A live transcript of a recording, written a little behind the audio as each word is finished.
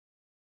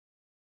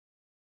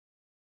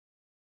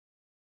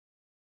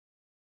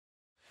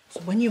So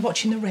when you're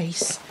watching the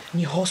race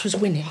and your horse was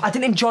winning... I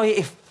didn't enjoy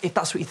it if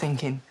that's what you're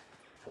thinking.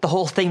 The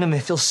whole thing made me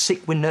feel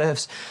sick with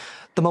nerves.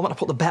 The moment I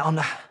put the bet on,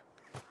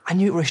 I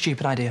knew it were a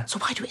stupid idea. So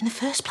why do it in the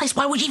first place?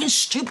 Why would you even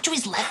stoop to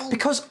his level?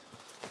 Because...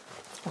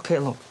 OK,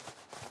 look.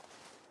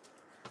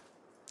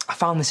 I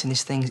found this in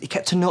his things. He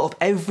kept a note of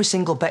every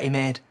single bet he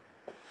made.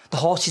 The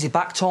horses he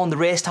backed on, the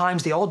race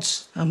times, the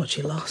odds. How much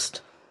he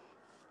lost.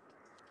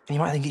 And you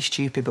might think it's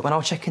stupid, but when I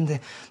was checking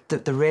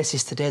the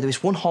races today, there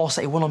was one horse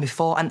that he won on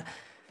before, and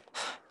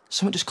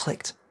something just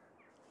clicked.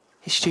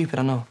 It's stupid,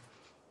 I know.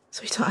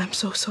 Sweetheart, I'm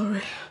so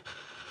sorry.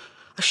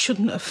 I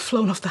shouldn't have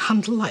flown off the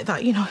handle like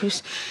that, you know.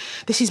 This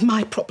is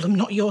my problem,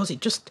 not yours.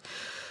 It just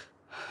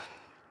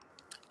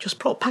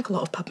brought back a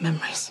lot of bad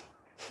memories.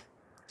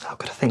 I've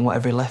got to think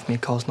whatever he left me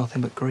caused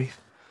nothing but grief.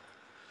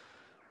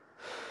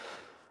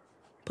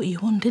 But you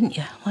won, didn't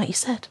you? Like you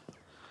said.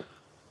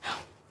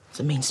 It's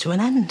a means to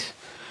an end.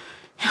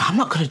 I'm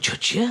not going to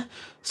judge you,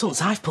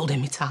 since I've pulled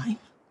in my time.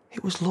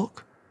 It was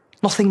luck.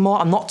 Nothing more.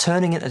 I'm not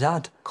turning into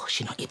Dad. Of course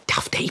you're not, you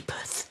daft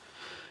apeth.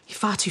 You're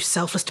far too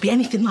selfless to be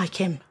anything like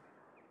him.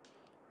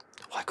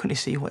 Why couldn't he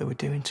see what he was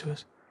doing to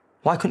us?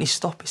 Why couldn't he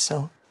stop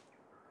himself?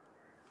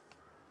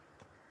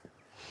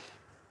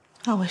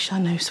 I wish I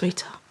knew,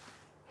 sweetheart.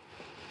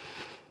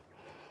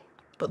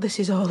 But this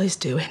is all his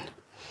doing.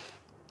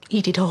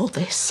 He did all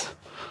this,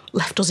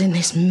 left us in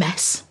this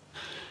mess.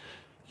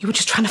 You were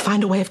just trying to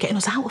find a way of getting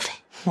us out of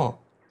it. What?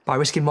 By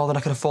risking more than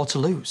I could afford to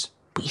lose?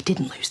 But you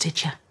didn't lose,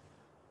 did you?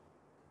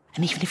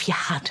 And even if you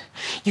had,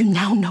 you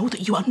now know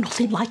that you are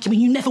nothing like him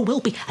and you never will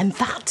be. And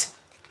that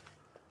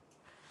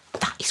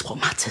is what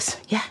matters,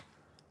 yeah?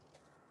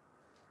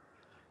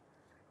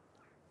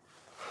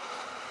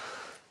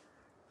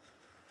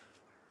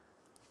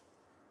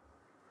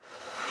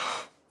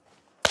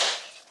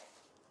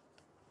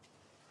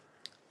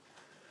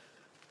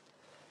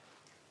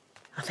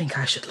 I think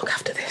I should look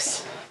after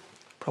this.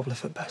 Probably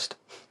for best.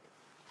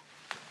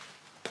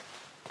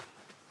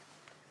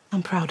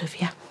 I'm proud of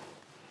you.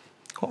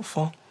 What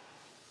for?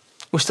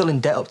 We're still in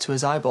debt up to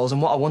his eyeballs,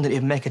 and what I wondered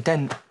he'd make a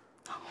dent.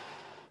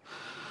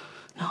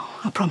 No,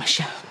 I promise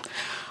you,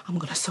 I'm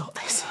going to sort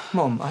this.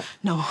 Mum,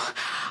 No,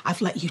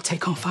 I've let you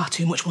take on far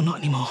too much. Well, not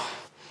anymore.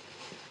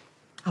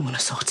 I'm going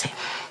to sort it.